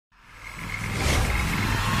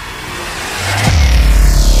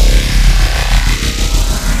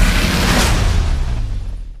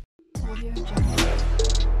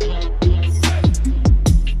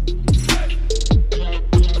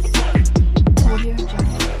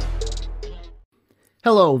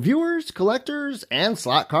Hello viewers, collectors, and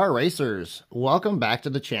slot car racers. Welcome back to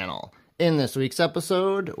the channel. In this week's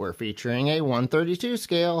episode, we're featuring a 132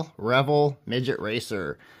 scale Revell Midget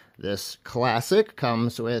Racer. This classic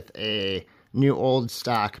comes with a new old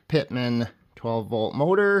stock Pittman 12 volt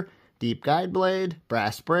motor, deep guide blade,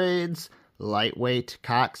 brass braids, lightweight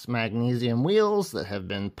Cox Magnesium wheels that have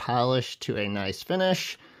been polished to a nice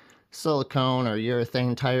finish, silicone or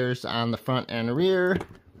urethane tires on the front and rear,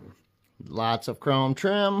 lots of chrome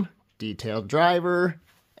trim, detailed driver,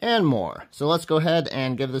 and more. So let's go ahead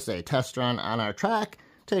and give this a test run on our track,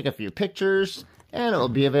 take a few pictures, and it will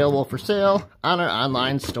be available for sale on our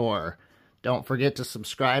online store. Don't forget to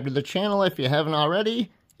subscribe to the channel if you haven't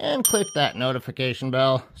already, and click that notification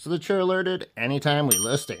bell so that you're alerted anytime we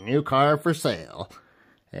list a new car for sale.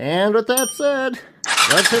 And with that said,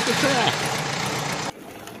 let's hit the track.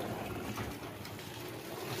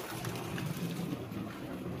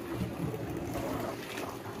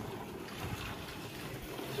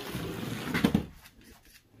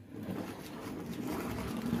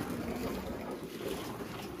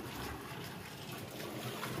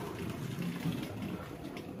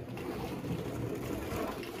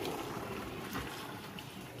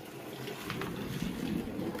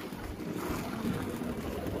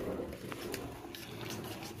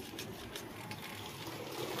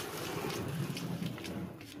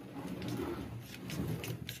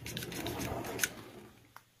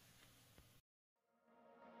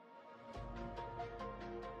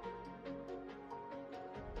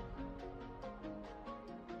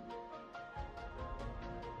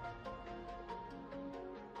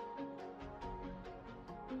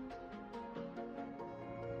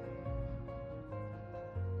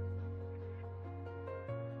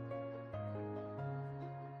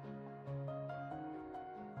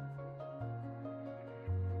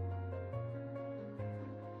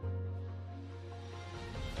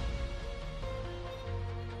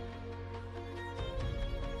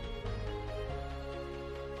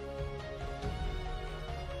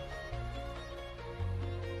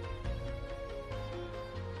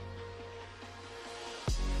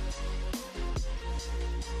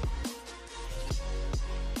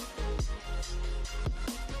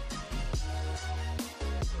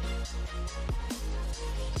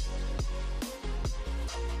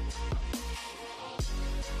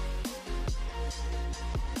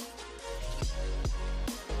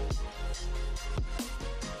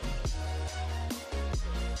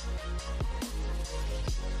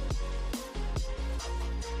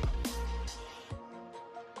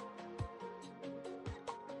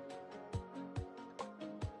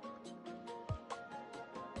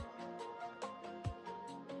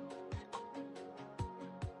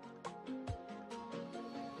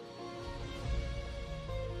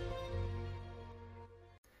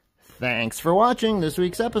 Thanks for watching this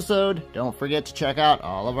week's episode. Don't forget to check out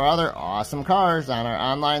all of our other awesome cars on our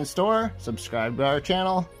online store, subscribe to our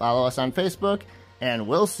channel, follow us on Facebook, and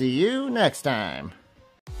we'll see you next time.